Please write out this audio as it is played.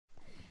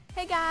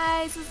Hey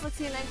guys, it's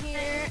Lexi and I'm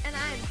here, and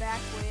I'm back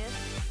with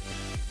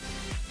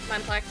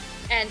MinePlex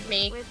and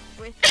me.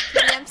 With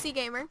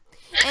KittyMcgamer.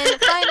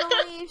 And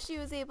finally, she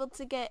was able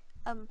to get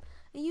a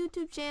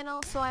YouTube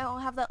channel, so I will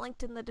have that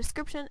linked in the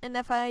description. And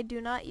if I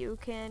do not, you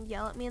can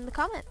yell at me in the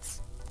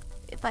comments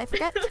if I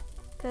forget.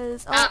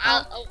 Because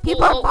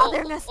people are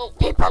bothering us.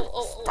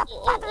 People, stop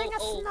bothering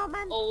us,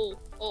 snowman.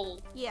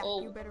 Yeah,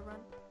 you better run.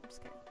 I'm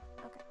just kidding.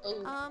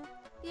 Okay.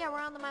 Yeah,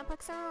 we're on the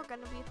MinePlex server. We're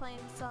gonna be playing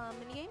some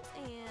mini games,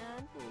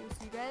 and we'll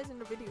see you guys in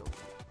the video.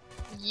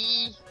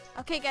 Yee.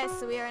 Okay, guys,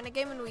 so we are in a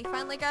game, and we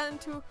finally got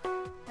into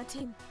a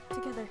team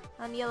together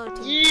on yellow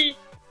team. Yee.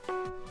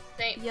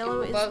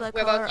 Yellow is the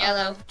color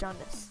of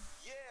jaundice.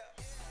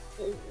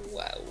 Oh,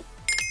 wow.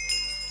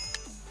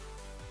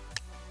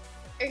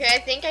 Okay, I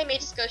think I may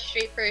just go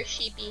straight for a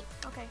sheepy.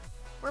 Okay,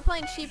 we're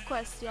playing Sheep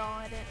Quest, y'all.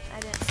 I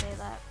didn't say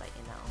that, but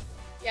you know.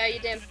 Yeah,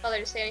 you didn't bother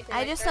to say anything.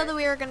 I just said that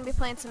we were going to be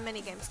playing some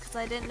mini games because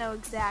I didn't know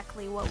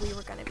exactly what we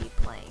were going to be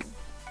playing.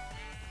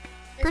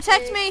 Okay.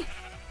 Protect me!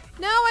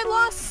 No, I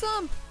lost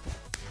some!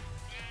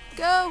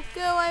 Go,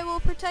 I will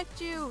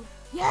protect you!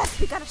 Yes,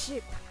 we got a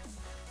sheep!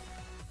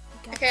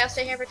 Okay, I'll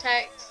stay here and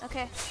protect.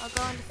 Okay, I'll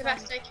go into the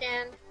best I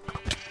can.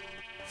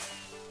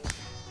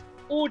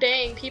 Oh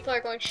dang, people are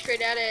going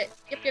straight at it.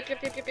 Yep.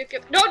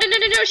 No,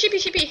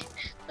 sheepy!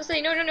 Let's say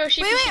no,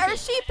 sheepy. Wait, our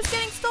sheep is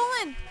getting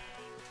stolen!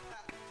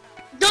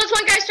 Those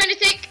one guy's trying to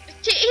take.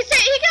 He killed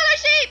our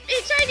sheep.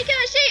 He's trying to kill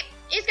our sheep.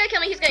 He's gonna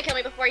kill me. He's gonna kill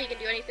me before he can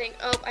do anything.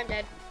 Oh, I'm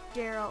dead.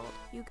 Jerold,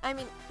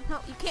 no,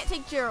 you can't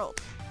take Jerold.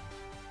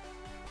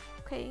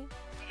 Okay.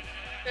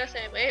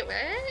 Wait,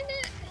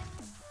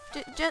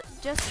 what?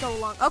 Just go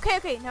along.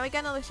 Okay. Now we got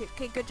another sheep.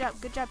 Okay, good job,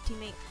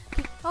 teammate.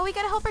 Okay. Oh, we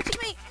gotta help our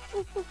teammate.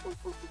 Ooh.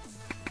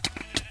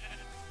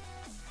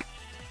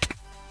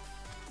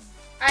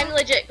 I'm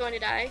legit going to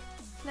die.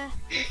 Nah,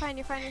 you're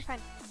fine.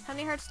 How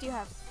many hearts do you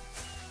have?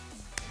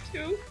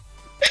 2.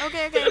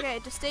 Okay.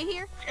 Just stay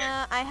here.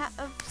 I have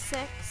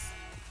 6.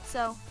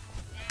 So,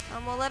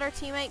 we'll let our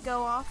teammate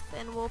go off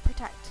and we'll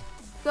protect.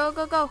 Go.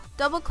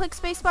 Double click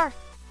spacebar.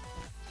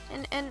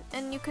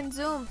 And you can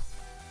zoom.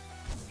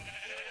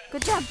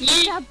 Good job.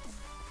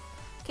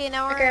 Okay,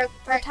 now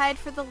we're tied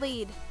for the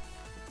lead.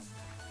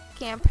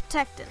 Okay, I'm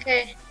protecting.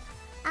 Okay.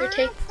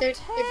 They're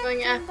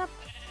going after.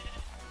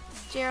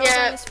 Jerold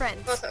and his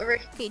friends. Both over.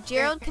 Okay,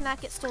 Jerold cannot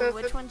get stolen.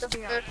 Which one's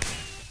Jerold?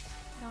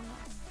 I don't know.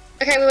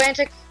 Okay, we went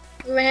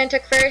and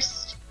took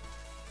first.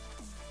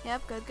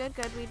 Yep, good.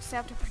 We just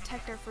have to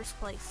protect our first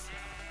place.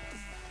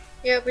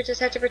 Yep, we just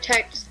have to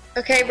protect.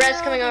 Okay,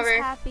 Red's coming over.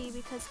 He's happy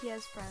because he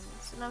has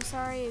friends. And I'm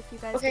sorry if you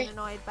guys get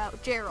annoyed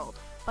about Jerold,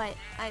 but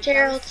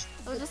Jerold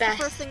that was just the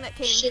first thing that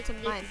came to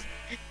mind.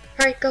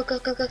 Hurry, go. Go,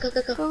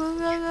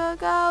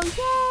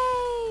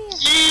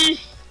 yay!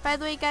 By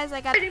the way, guys,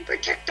 I got... I didn't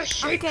protect the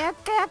sheep! Okay.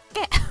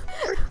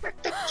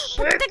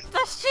 Protect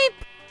the sheep!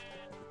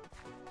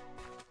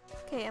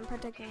 Okay, I'm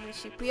protecting the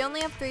sheep. We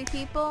only have 3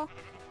 people,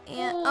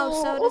 and...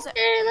 so does it...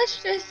 Okay,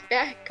 let's just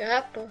back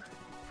up. A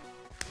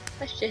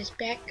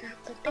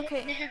bit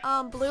Okay,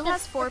 now. Blue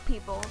has 4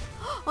 people.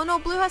 Oh no,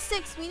 Blue has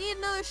 6! We need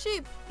another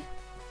sheep!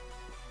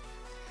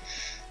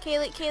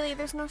 Kaylee,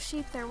 there's no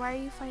sheep there. Why are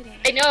you fighting?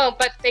 I know,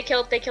 but they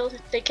killed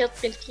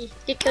Minty.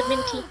 He killed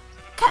Minty.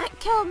 Can't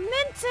kill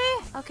Minty!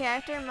 Okay, I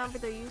have to remember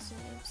their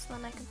usernames, so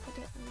then I can put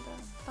it in the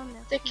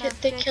thumbnail. They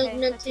killed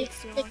Minty.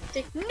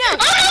 No!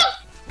 Oh!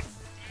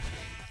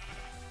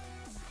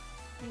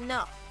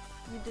 No,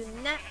 you do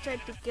not try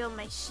to kill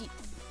my sheep.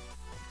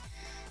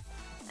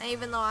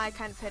 Even though I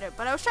kind of hit it,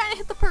 but I was trying to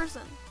hit the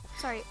person.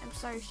 I'm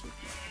sorry, sheep.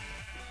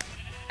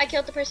 I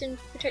killed the person.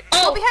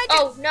 Oh, behind you!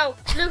 Oh, no.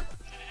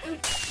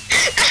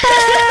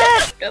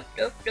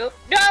 Nope.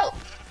 No!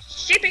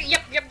 Sheepy,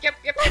 yep.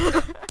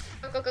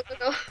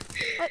 Go.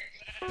 What?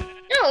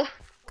 No!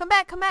 Come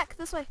back,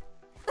 this way.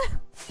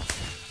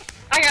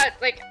 I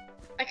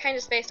kind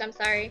of spaced, I'm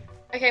sorry.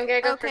 Okay, I'm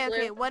gonna go for blue.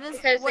 Okay,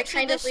 what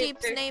should the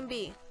sheep's name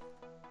be?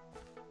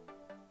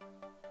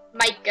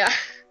 Micah?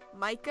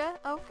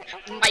 Okay.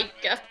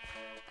 Micah.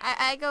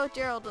 I go with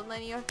Jerold, and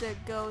then you have to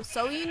go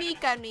so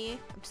unique on me.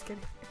 I'm just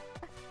kidding.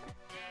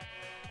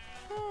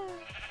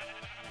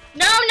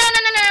 No!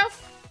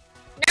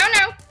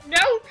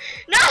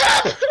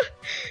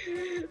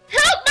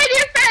 Help, my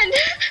dear friend!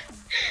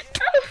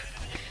 No!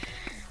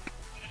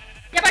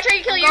 Yep, I tried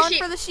to kill your sheep.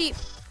 Going for the sheep.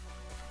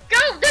 Go!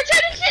 They're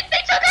trying to get.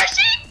 They took our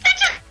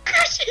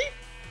sheep!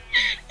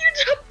 You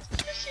dropped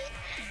the sheep.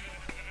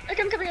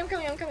 Okay,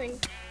 I'm coming.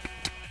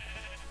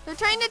 They're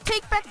trying to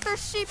take back their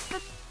sheep.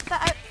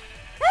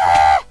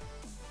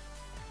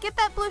 Get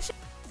that blue sheep.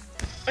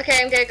 Okay,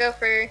 I'm gonna go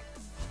for.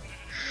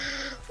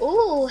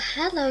 Oh,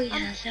 hello,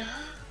 yellow.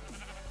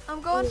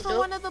 I'm going for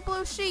one of the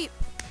blue sheep.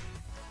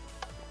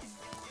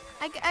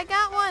 I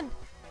got one.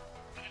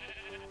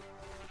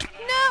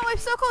 No, I'm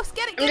so close.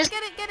 Get it.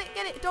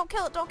 Don't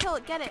kill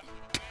it. Get it.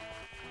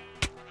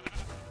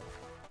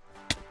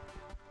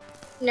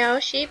 No,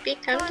 sheepy,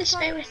 come this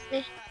way with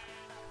me.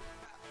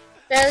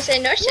 There's a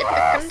no sheep,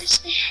 come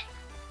this way.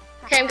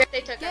 Okay, I'm good. They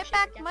took Get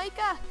back, again.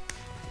 Micah.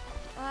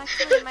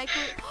 Actually,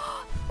 Micah.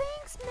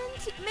 Thanks,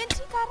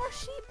 Minty got her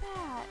sheep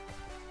back.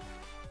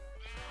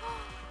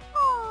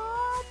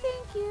 Aw,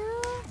 thank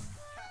you.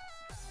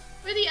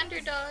 We're the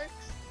underdogs.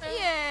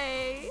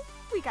 Yay!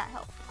 We got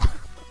help.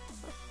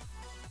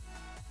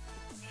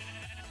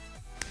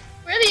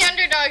 We're the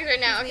underdogs right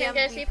now. He's Okay, the I'm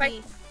gonna see if I.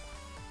 MVP.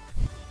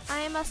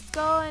 I must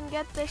go and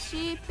get the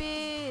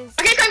sheepies.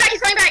 Okay, come back.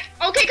 He's coming back.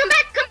 Okay, come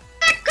back. Come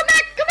back. Come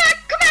back. Come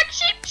back. Come back.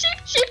 Sheep. Sheep.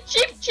 Sheep.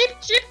 Sheep. Sheep.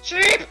 Sheep.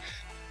 Sheep.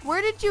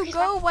 Where did you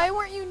go? Why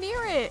weren't you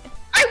near it?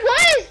 I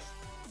was.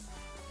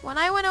 When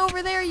I went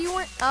over there, you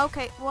weren't.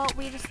 Okay, well,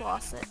 we just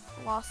lost it.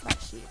 Lost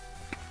that sheep.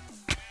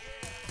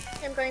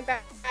 I'm going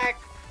back. I'm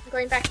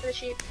going back to the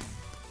sheep.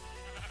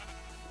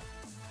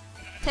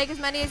 Take as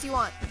many as you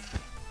want.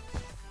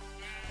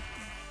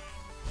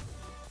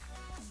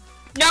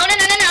 No, no,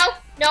 no, no, no.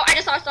 No, I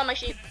just lost all my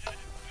sheep.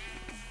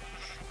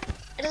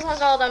 I just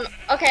lost all of them.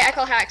 Okay, I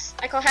call hacks.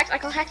 I call hacks. I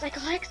call hacks. I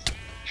call hacks.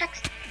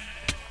 Hacks.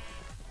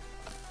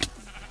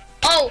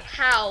 Oh,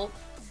 how?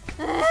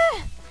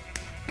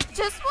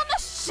 Just want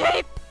a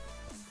sheep!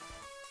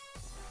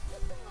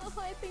 Oh,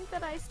 I think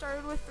that I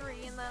started with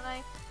 3 and then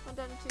I went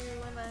down to 2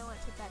 and then I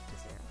went back to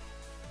 0.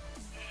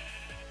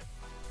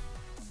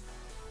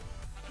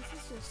 This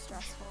is just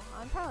stressful.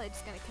 I'm probably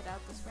just gonna cut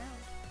out this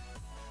round.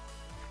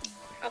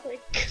 Probably.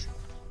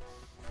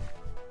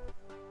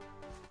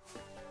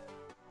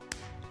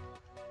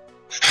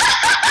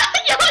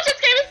 Yellow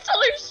just came and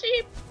stole her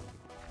sheep.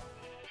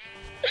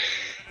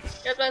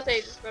 I was about to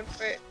say, just run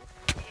for it.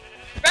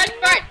 Run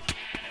for it!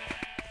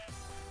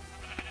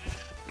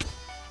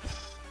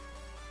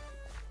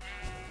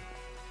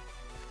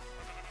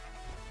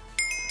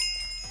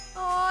 Oh,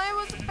 I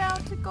was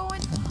about to go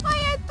in. I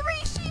had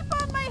 3 sheep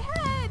on my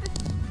head!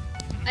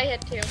 I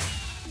had 2.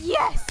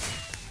 Yes!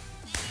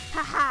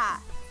 Haha!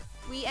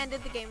 We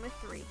ended the game with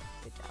 3.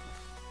 Good job.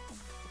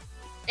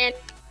 And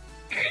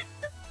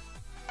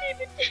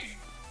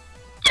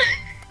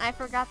I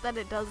forgot that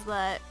it does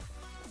that.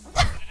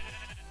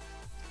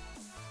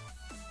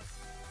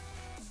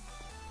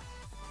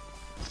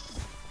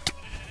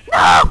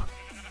 No!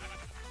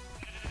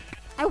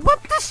 I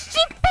want the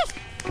sheepy!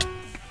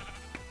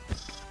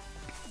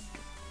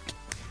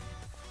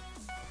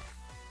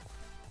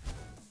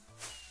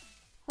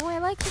 Oh, I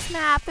like this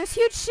map. There's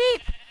huge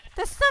sheep.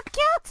 They're so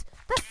cute.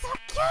 They're so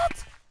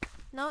cute.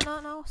 No, no,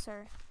 no,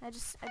 sir. I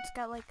just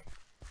got like.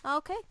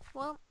 Okay,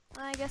 well,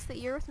 I guess that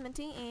you're with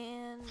Minty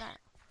and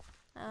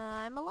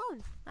I'm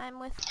alone. I'm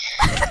with.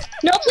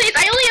 no, please!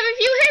 I only have a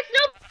few hits.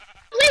 No,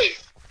 please.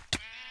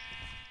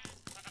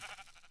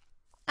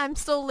 I'm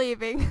still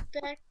leaving.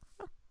 Back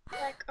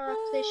off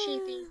the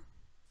sheepy.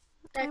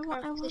 Back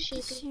off the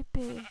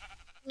sheepy.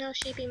 No,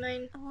 sheepy,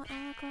 mine. I want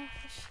to go with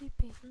the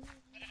sheepy.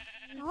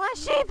 I want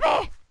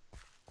sheepy!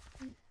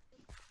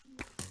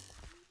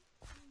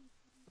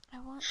 I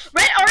want...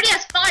 Red already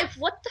has 5!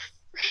 What the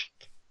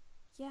frick?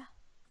 Yeah.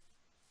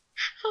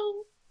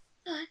 How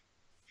the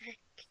heck?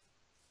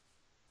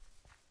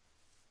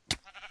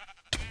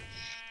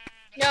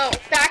 No,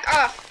 back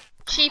off!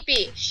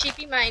 Sheepy.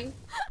 Sheepy mine.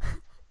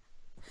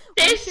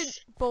 We should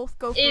both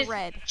go for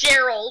red.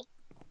 JEROLD.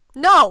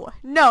 No!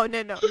 No,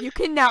 no, no. You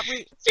cannot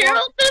read.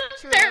 JEROLD the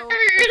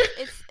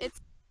third!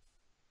 It's...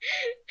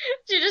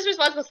 She just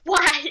responds with,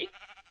 why?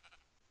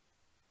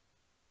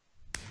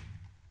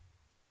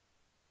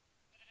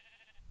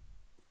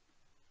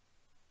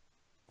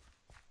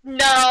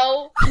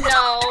 No, no,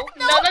 no,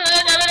 no, no,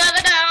 no, no, no,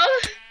 no, no.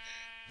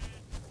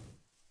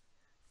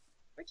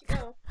 Where'd you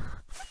go?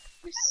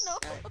 You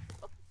suck.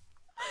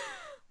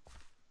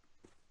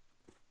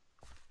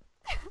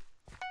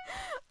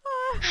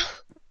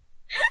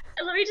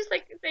 Let me just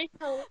like say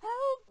help.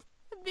 Help!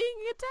 I'm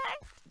being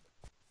attacked.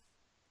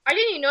 I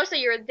didn't even notice that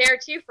you were there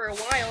too for a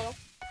while.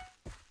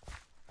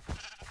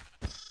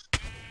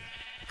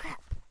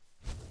 Crap.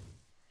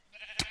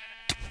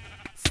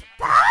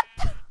 Stop!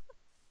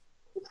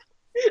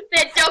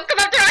 Then don't come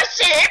after our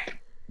ship!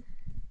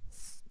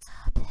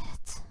 Stop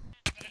it.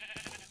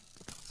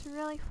 It's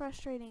really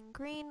frustrating.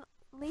 Green,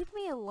 leave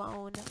me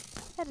alone.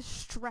 I had a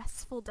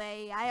stressful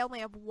day. I only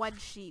have 1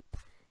 sheep.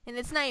 And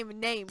it's not even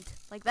named.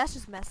 Like, that's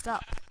just messed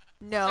up.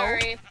 No.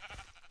 Sorry.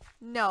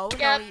 No, Yep.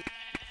 no.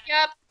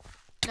 Yep.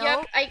 No.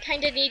 Yep. I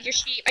kinda need your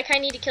sheep. I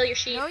kinda need to kill your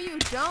sheep. No, you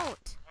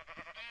don't.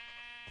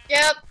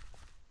 Yep.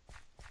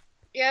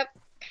 Yep.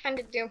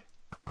 Kinda do.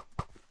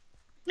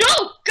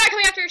 No! Guy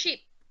coming after your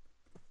sheep!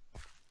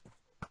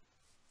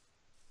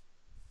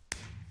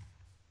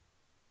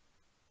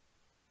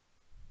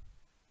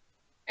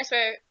 I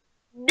swear.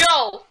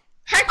 No!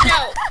 Heck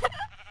no!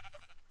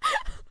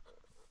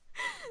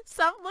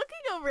 Stop looking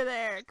over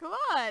there. Come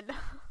on.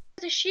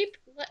 The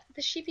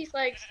sheepy's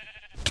legs.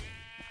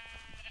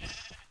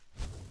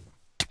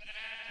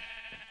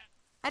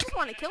 I just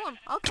want to kill him.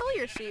 I'll kill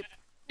your sheep.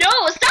 No!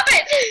 Stop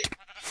it!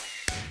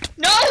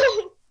 No!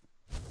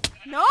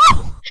 No!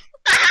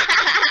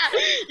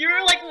 You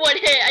were like 1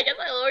 hit. I guess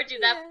I lowered you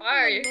that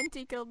far.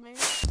 Minty killed me.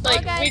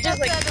 Like, well, guys, we just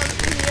like. that's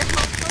the video.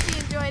 Hope you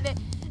enjoyed it,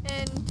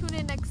 and tune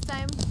in next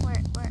time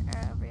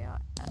wherever you are.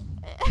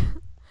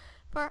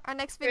 for our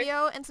next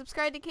video, and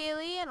subscribe to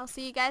Kaylee, and I'll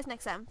see you guys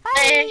next time.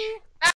 Bye! Bye.